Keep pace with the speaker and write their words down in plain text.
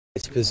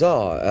It's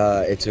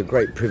bizarre. It's a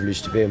great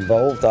privilege to be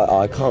involved.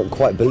 I can't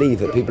quite believe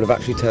that people have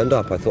actually turned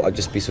up. I thought I'd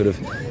just be sort of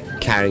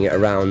carrying it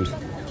around,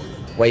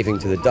 waving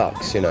to the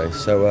ducks, you know.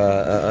 So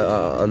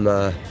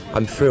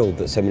I'm thrilled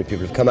that so many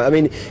people have come out. I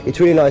mean, it's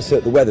really nice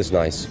that the weather's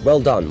nice.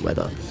 Well done,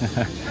 weather.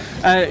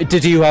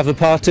 Did you have a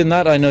part in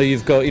that? I know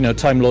you've got,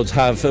 Time Lords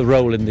have a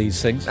role in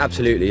these things.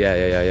 Absolutely,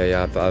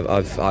 yeah.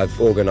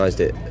 I've organised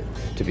it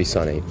to be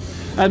sunny.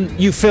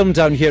 You filmed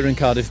down here in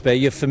Cardiff Bay.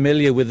 You're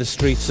familiar with the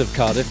streets of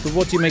Cardiff, but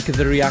what do you make of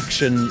the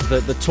reaction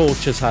that the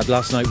torch has had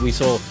last night? We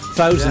saw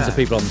thousands of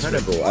people on the street.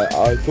 Incredible.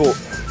 I thought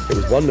it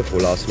was wonderful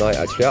last night,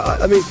 actually.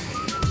 I mean,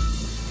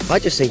 I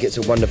just think it's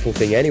a wonderful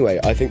thing anyway.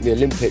 I think the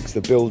Olympics,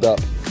 the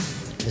build-up,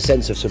 the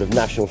sense of sort of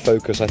national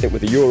focus, I think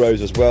with the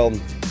Euros as well,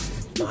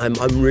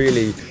 I'm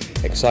really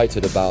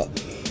excited about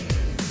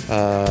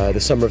the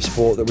summer of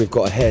sport that we've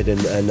got ahead,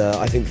 and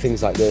I think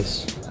things like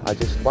this are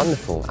just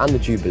wonderful. And the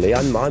Jubilee,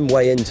 I'm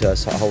way into a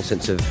whole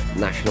sense of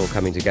national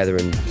coming together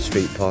and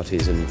street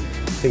parties and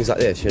things like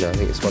this, I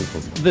think it's wonderful.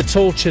 The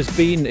torch has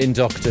been in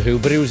Doctor Who,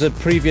 but it was a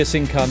previous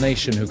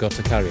incarnation who got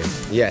to carry it.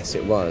 Yes,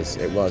 it was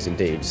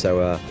indeed.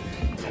 So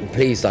I'm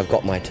pleased I've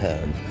got my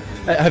turn.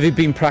 Have you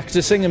been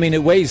practicing? I mean,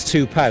 it weighs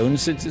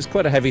 £2. It's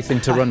quite a heavy thing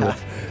to run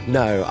with.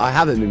 No, I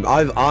haven't been.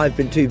 I've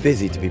been too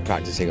busy to be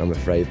practicing, I'm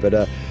afraid. But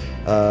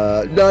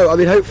no, I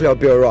mean, hopefully I'll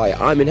be all right.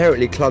 I'm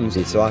inherently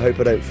clumsy, so I hope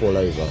I don't fall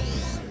over.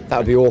 That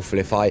would be awful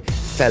if I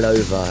fell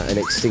over and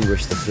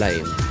extinguished the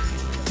flame.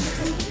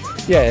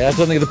 Yeah, I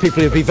don't think the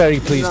people would be very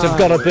pleased. I've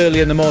got up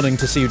early in the morning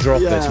to see you drop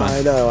this, man.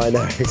 I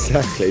know,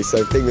 exactly.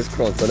 So fingers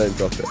crossed I don't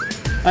drop it.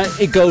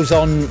 It goes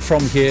on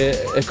from here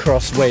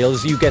across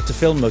Wales. You get to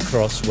film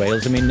across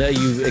Wales. I mean, are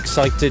you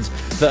excited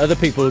that other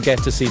people will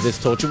get to see this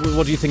torch?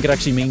 What do you think it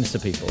actually means to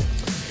people?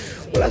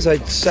 Well, as I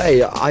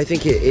say, I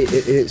think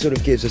it sort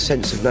of gives a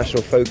sense of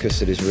national focus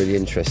that is really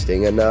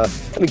interesting. And I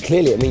mean,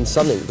 clearly it means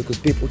something because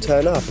people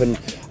turn up, and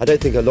I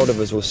don't think a lot of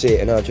us will see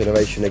it in our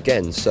generation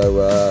again.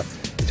 So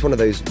it's one of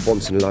those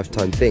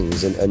once-in-a-lifetime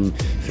things. And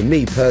for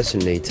me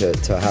personally,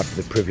 to have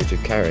the privilege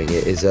of carrying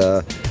it is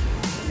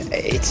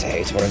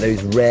it's one of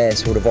those rare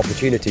sort of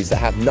opportunities that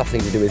have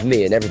nothing to do with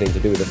me and everything to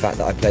do with the fact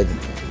that I played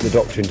the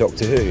Doctor in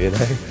Doctor Who,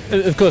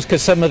 Of course,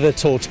 because some of the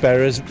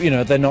torchbearers,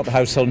 they're not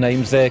household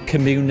names, they're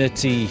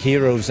community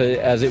heroes,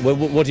 as it were.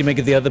 What do you make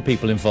of the other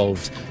people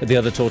involved, the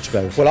other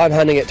torchbearers? Well, I'm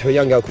handing it to a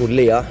young girl called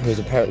Leah, who's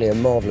apparently a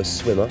marvellous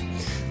swimmer.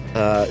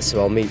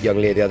 So I'll meet young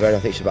Leah at the other end. I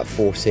think she's about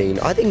 14.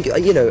 I think,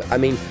 I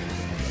mean,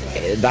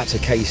 that's a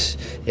case,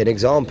 an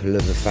example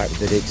of the fact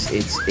that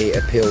it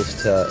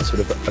appeals to sort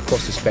of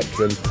across the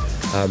spectrum.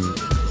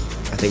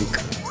 I think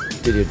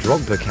Didier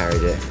Drogba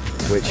carried it,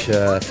 which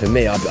for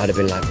me, I'd have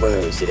been like, whoa,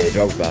 it's Didier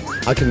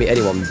Drogba. I can meet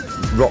anyone,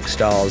 rock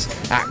stars,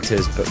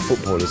 actors, but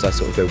footballers I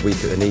sort of go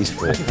weak at the knees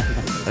for.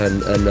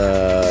 and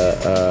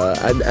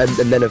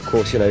then of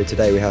course,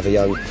 today we have a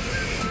young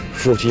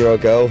 14-year-old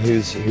girl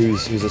who's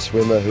a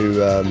swimmer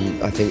who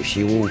I think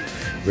she will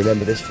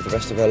remember this for the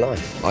rest of her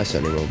life. I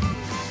certainly will.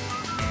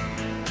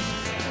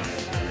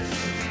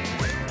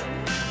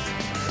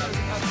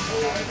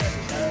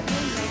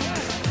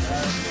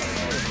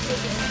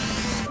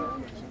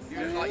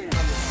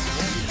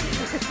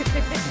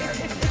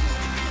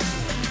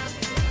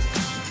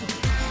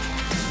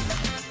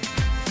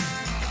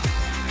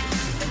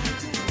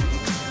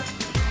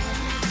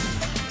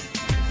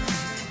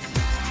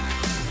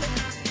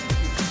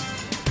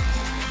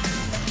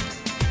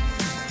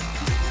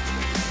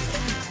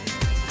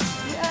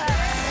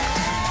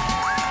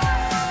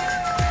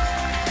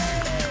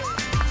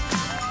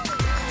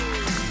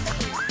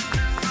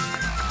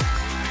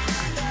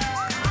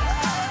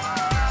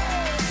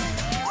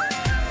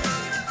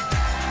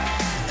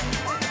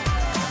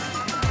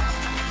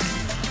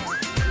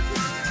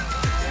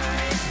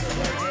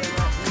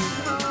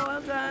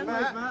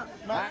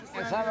 Matt,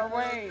 let's have a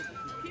wave.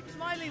 Keep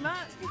smiling,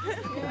 Matt.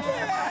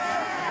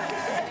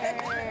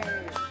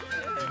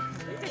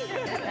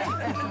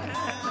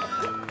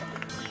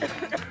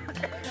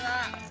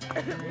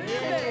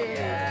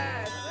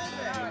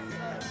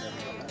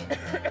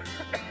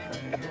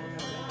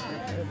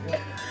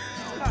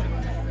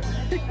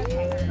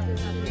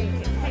 Yeah.